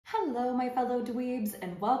Hello, my fellow dweebs,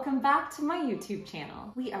 and welcome back to my YouTube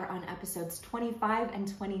channel. We are on episodes 25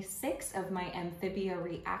 and 26 of my Amphibia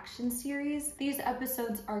reaction series. These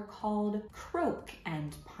episodes are called Croak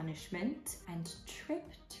and Punishment and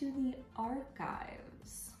Trip to the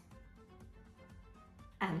Archives.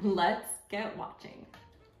 And let's get watching.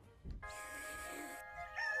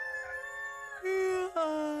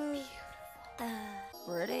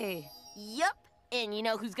 Pretty. Yup, and you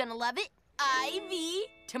know who's gonna love it? Ivy!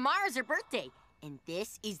 Tomorrow's her birthday, and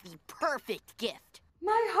this is the perfect gift.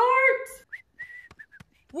 My heart!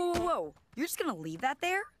 Whoa, whoa, whoa. You're just gonna leave that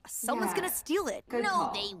there? Someone's gonna steal it. Good No,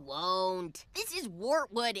 call. they won't. This is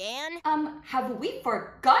Wartwood, Anne. Have we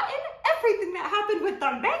forgotten everything that happened with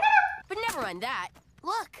the mayor? But never mind that.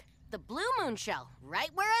 Look, the blue moon shell, right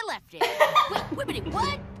where I left it. Wait a minute,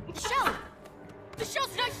 what? The shell! The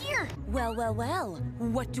shell's not here! Well, well, well.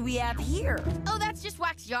 What do we have here? Oh, that's just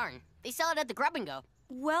wax yarn. They sell it at the Grub and Go.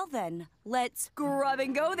 Well then, let's grub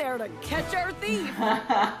and go there to catch our thief.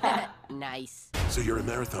 Nice. So you're a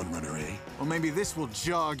marathon runner, eh? Well, maybe this will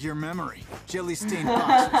jog your memory. Jelly-stained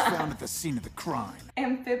box was found at the scene of the crime.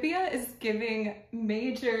 Amphibia is giving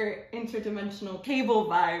major interdimensional cable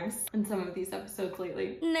vibes in some of these episodes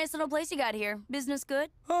lately. Nice little place you got here. Business good?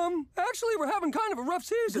 Actually, we're having kind of a rough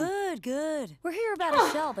season. Good, good. We're here about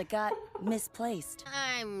a shell that got misplaced.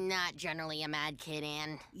 I'm not generally a mad kid,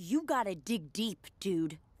 Anne. You gotta dig deep,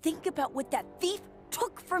 dude. Think about what that thief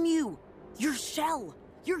took from you. Your shell,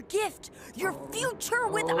 your gift, your future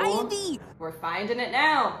with Ivy. We're finding it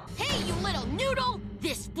now. Hey, you little noodle!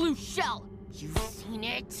 This blue shell! You've seen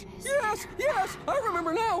it? Yes, I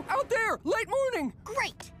remember now. Out there, late morning.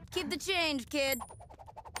 Great! Keep the change, kid.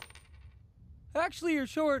 Actually, you're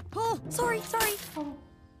short. Oh, sorry.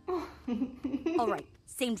 All right,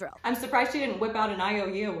 same drill. I'm surprised she didn't whip out an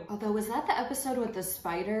IOU. Although, was that the episode with the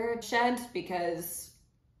spider shed? Because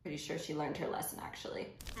pretty sure she learned her lesson, actually.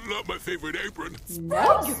 Not my favorite apron.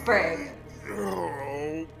 No, Sprig.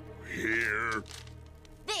 Oh, here.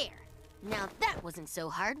 There! Now that wasn't so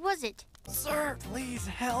hard, was it? Sir, please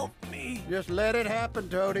help me. Just let it happen,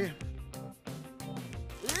 Toady.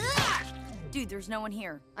 Ugh! Dude, there's no one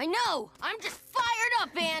here. I know! I'm just fired up,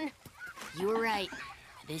 Anne! You were right.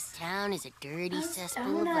 This town is a dirty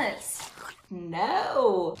cesspool of donuts. vice.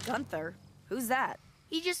 No. Gunther? Who's that?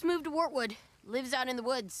 He just moved to Wartwood. Lives out in the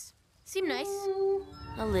woods. Seem nice.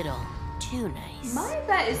 A little too nice. My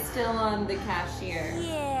bet is still on the cashier.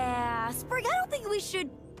 Yeah, Sprig, I don't think we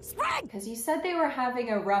should... Sprig! Because you said they were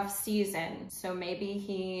having a rough season, so maybe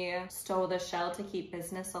he stole the shell to keep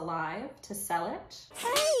business alive, to sell it?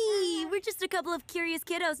 Hey, we're just a couple of curious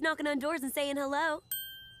kiddos knocking on doors and saying hello.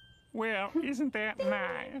 Well, isn't that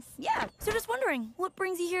nice? Yeah, so just wondering, what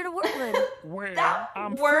brings you here to Wartwood? Well,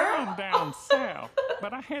 I'm from down south,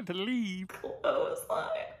 but I had to leave. Clothesline.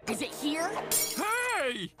 Is it here?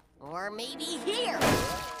 Hey! Or maybe here?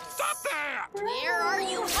 Stop that! Where are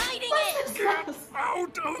you hiding it? Get out of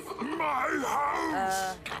my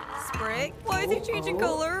house! Sprig? Why is he changing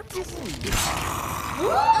color?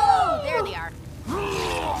 Oh, there they are.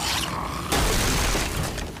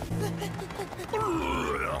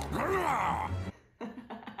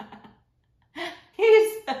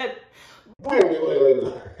 He said,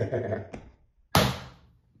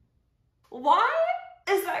 why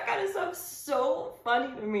is that kind of stuff so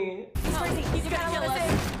funny to me? He's gonna kill us.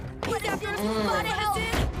 What is this? What the hell?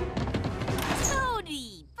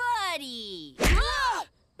 Toady, buddy! Ah!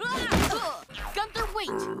 Ah! Gunther,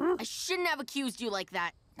 wait! I shouldn't have accused you like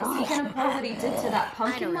that. Is he gonna pull what he did to that I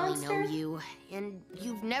pumpkin don't really monster? know you, and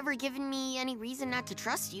you've never given me any reason not to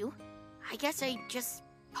trust you. I guess I just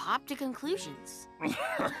hopped to conclusions.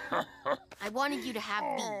 I wanted you to have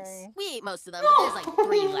these. We ate most of them, but there's like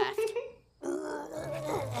 3 left.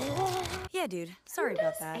 Yeah, dude, sorry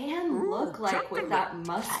about that. Anne look like with that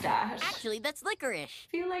mustache? Actually, that's licorice. I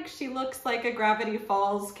feel like she looks like a Gravity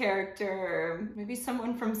Falls character, or maybe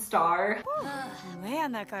someone from Star.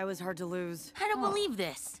 Man, that guy was hard to lose. I don't believe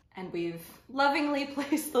this. And we've lovingly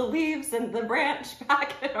placed the leaves and the branch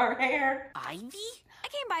back in our hair. Ivy? I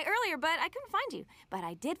came by earlier, but I couldn't find you. But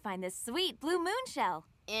I did find this sweet blue moon shell.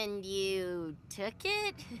 And you took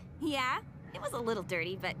it? Yeah, it was a little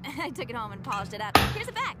dirty, but I took it home and polished it up. Here's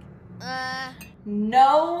it back.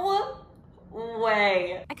 No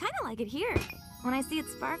way. I kind of like it here. When I see it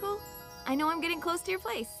sparkle, I know I'm getting close to your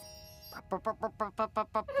place. Wow.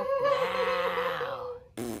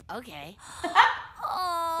 Okay.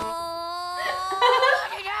 Oh.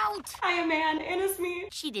 Cut it out! I am Anne, and it's me.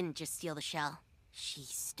 She didn't just steal the shell. She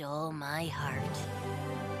stole my heart.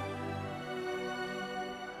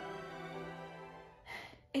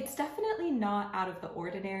 It's definitely not out of the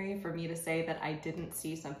ordinary for me to say that I didn't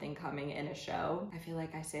see something coming in a show. I feel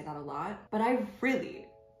like I say that a lot, but I really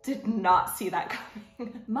did not see that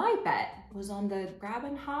coming. My bet was on the grab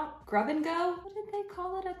and go? What did they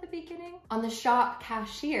call it at the beginning? On the shop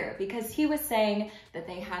cashier, because he was saying that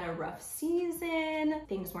they had a rough season,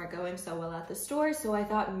 things weren't going so well at the store, so I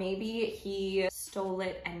thought maybe he stole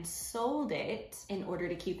it and sold it in order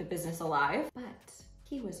to keep the business alive, but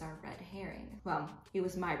he was our red herring. Well, he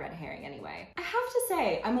was my red herring anyway. I have to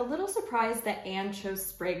say, I'm a little surprised that Anne chose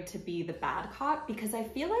Sprig to be the bad cop, because I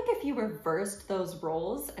feel like if you reversed those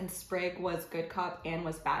roles and Sprig was good cop, Anne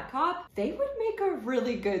was bad cop, they would make a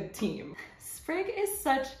really good team. Sprig is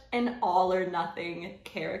such an all or nothing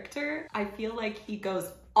character. I feel like he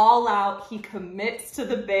goes all out, he commits to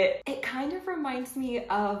the bit. It kind of reminds me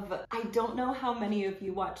of, I don't know how many of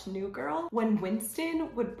you watch New Girl, when Winston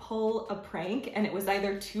would pull a prank and it was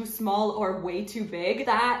either too small or way too big.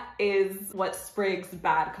 That is what Sprig's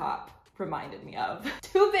bad cop reminded me of.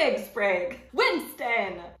 Too big, Sprig.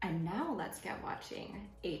 Winston! And now let's get watching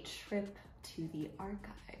A Trip to the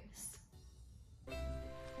Archives.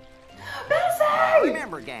 Bessie!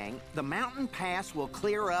 Remember, gang, the mountain pass will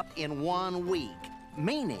clear up in 1 week.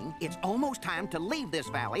 Meaning, it's almost time to leave this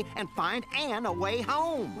valley and find Anne a way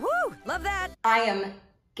home. Woo! Love that! I am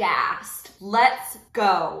gassed. Let's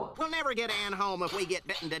go. We'll never get Anne home if we get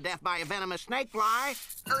bitten to death by a venomous snakefly,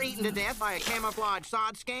 or eaten to death by a camouflage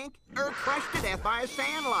sod skink, or crushed to death by a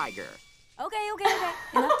sand liger. Okay.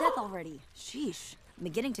 Enough death already. Sheesh. I'm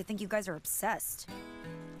beginning to think you guys are obsessed.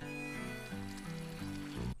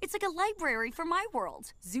 It's like a library for my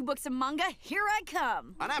world. Zoo books and manga, here I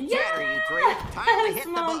come. Enough chatter, you three. Time to hit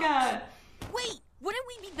the books. Wait, wouldn't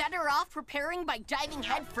we be better off preparing by diving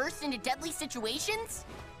headfirst into deadly situations?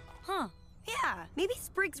 Huh. Yeah, maybe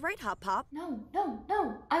Sprig's right, Hop Pop. No.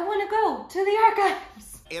 I want to go to the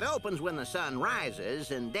archives. It opens when the sun rises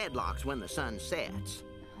and deadlocks when the sun sets.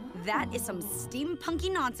 That is some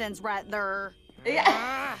steampunky nonsense right there.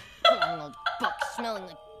 Yeah. Old book smelling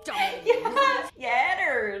like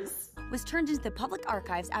Yetters. Was turned into the public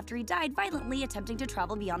archives after he died violently attempting to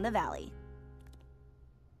travel beyond the valley.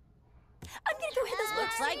 I'm gonna go hit those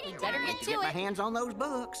books. Looks like we better get to Get my it. hands on those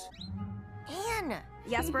books. Anne,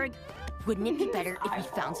 Yes, Sprig? wouldn't it be better if we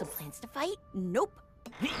found some plants to fight? Nope.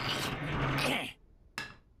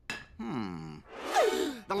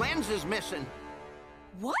 The lens is missing.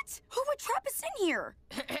 What? Who would trap us in here?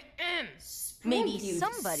 Maybe you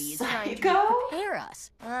somebody is trying to psycho. prepare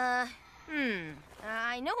us. I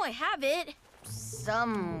know I have it.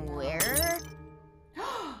 Somewhere.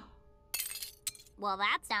 Well,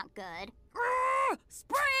 that's not good.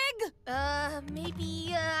 Sprig!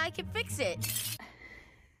 Maybe I can fix it.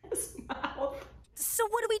 His mouth. So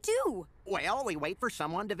what do we do? Well, we wait for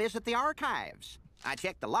someone to visit the archives. I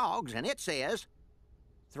checked the logs, and it says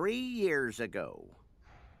 3 years ago.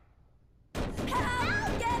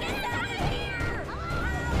 Help! Get us out of here!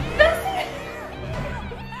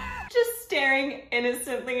 Just staring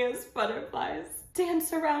innocently as butterflies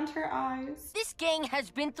dance around her eyes. This gang has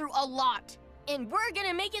been through a lot, and we're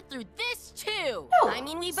gonna make it through this too. No, I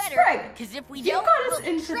mean, we better, Sprig, because if we you don't, got us we'll be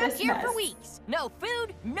into trapped this here mess. for weeks. No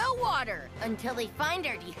food, no water, until they find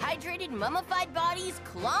our dehydrated, mummified bodies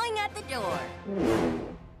clawing at the door.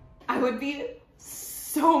 I would be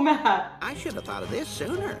so mad. I should have thought of this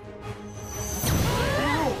sooner.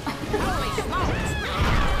 Holy smokes!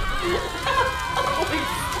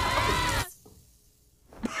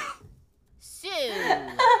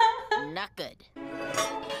 Sue, not good.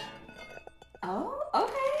 Oh,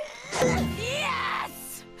 okay.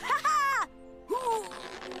 Yes! Ha-ha! Ooh,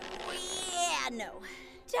 yeah, no.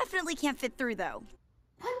 Definitely can't fit through, though.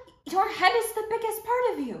 What? Your head is the biggest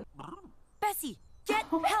part of you. Bessie, get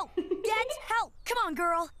help! Get help! Come on,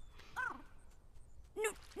 girl!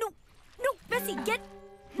 No, Bessie, get...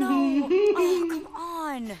 No! Oh, come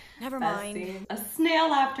on. Never mind. Bessie, a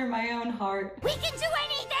snail after my own heart. We can do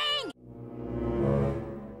anything!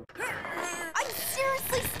 I'm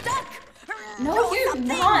seriously stuck! No, you're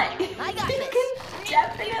not. I got you this. can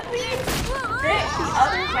definitely fit the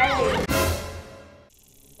other way.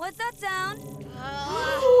 What's that sound?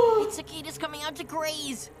 It's cicadas coming out to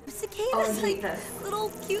graze. Cicadas, Oh, I hate like this.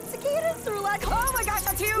 little cute cicadas, or like, oh my gosh,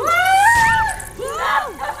 that's huge! No!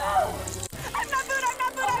 I'm not good!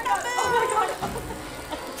 Oh my god.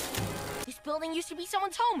 This building used to be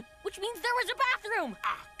someone's home, which means there was a bathroom.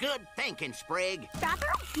 Ah, good thinking, Sprig.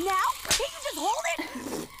 Bathroom? Now? Can't you just hold it?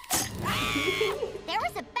 There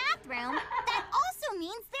was a bathroom. That also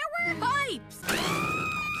means there were... Pipes!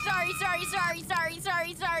 Sorry.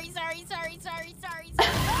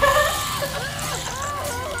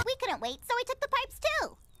 We couldn't wait, so we took the pipes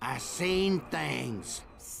too. seen things.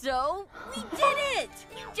 So, we did it!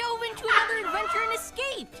 We dove into another adventure and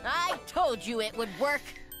escaped! I told you it would work!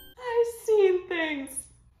 I've seen things.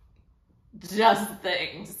 Just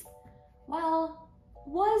things. Well,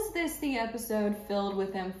 was this the episode filled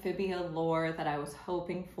with Amphibia lore that I was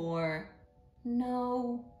hoping for?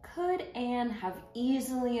 No. Could Anne have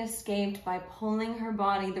easily escaped by pulling her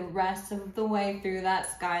body the rest of the way through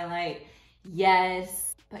that skylight?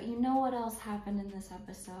 Yes. But you know what else happened in this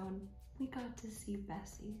episode? We got to see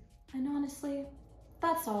Bessie. And honestly,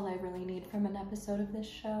 that's all I really need from an episode of this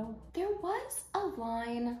show. There was a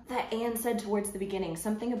line that Anne said towards the beginning,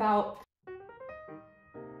 something about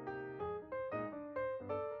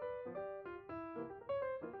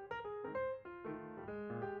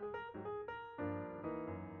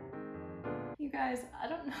you guys, I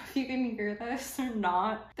don't know if you can hear this or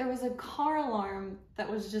not. There was a car alarm that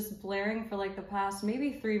was just blaring for like the past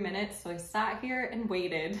maybe 3 minutes, so I sat here and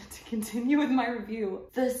waited to continue with my review.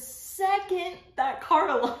 The second that car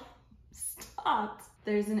alarm stopped,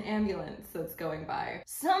 there's an ambulance that's going by.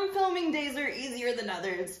 Some filming days are easier than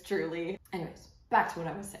others, truly. Anyways, back to what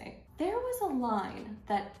I was saying. There was a line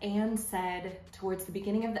that Anne said towards the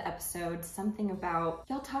beginning of the episode, something about,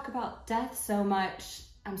 y'all talk about death so much,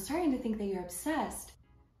 I'm starting to think that you're obsessed.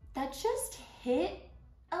 That just hit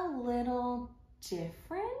a little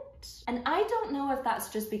different. And I don't know if that's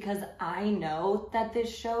just because I know that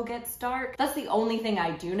this show gets dark. That's the only thing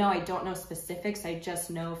I do know. I don't know specifics. I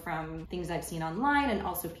just know from things I've seen online and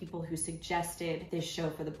also people who suggested this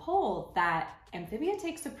show for the poll that Amphibia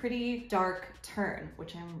takes a pretty dark turn,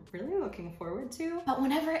 which I'm really looking forward to. But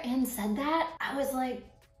whenever Anne said that, I was like,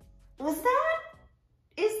 is that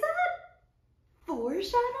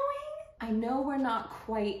foreshadowing? I know we're not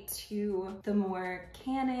quite to the more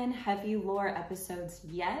canon, heavy lore episodes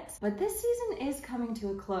yet, but this season is coming to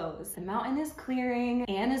a close. The mountain is clearing.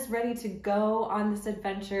 Anne is ready to go on this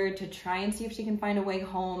adventure to try and see if she can find a way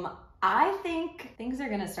home. I think things are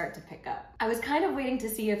gonna start to pick up. I was kind of waiting to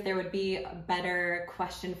see if there would be a better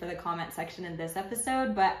question for the comment section in this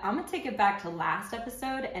episode, but I'm gonna take it back to last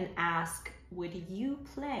episode and ask, would you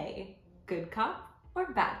play good cop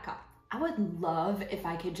or bad cop? I would love if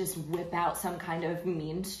I could just whip out some kind of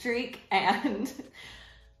mean streak and,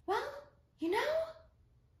 well, you know,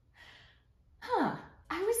 I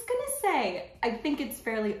was gonna say, I think it's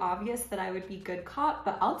fairly obvious that I would be good cop,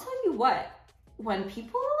 but I'll tell you what, when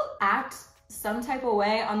people act some type of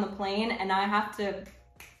way on the plane and I have to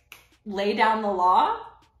lay down the law,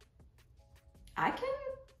 I can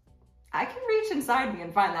reach inside me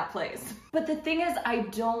and find that place. But the thing is, I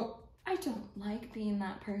don't like being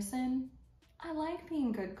that person. I like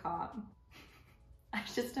being good cop. I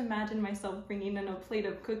just imagine myself bringing in a plate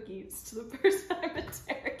of cookies to the person I'm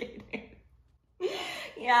interrogating.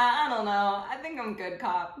 Yeah, I don't know. I think I'm good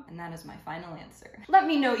cop. And that is my final answer. Let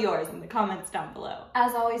me know yours in the comments down below.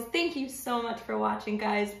 As always, thank you so much for watching,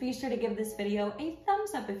 guys. Be sure to give this video a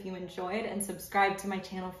thumbs up if you enjoyed and subscribe to my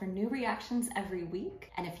channel for new reactions every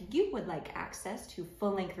week. And if you would like access to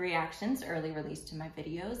full-length reactions, early release to my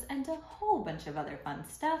videos, and a whole bunch of other fun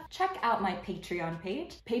stuff, check out my Patreon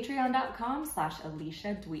page,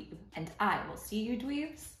 patreon.com/AliciaDweeb. And I will see you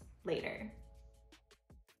dweebs later.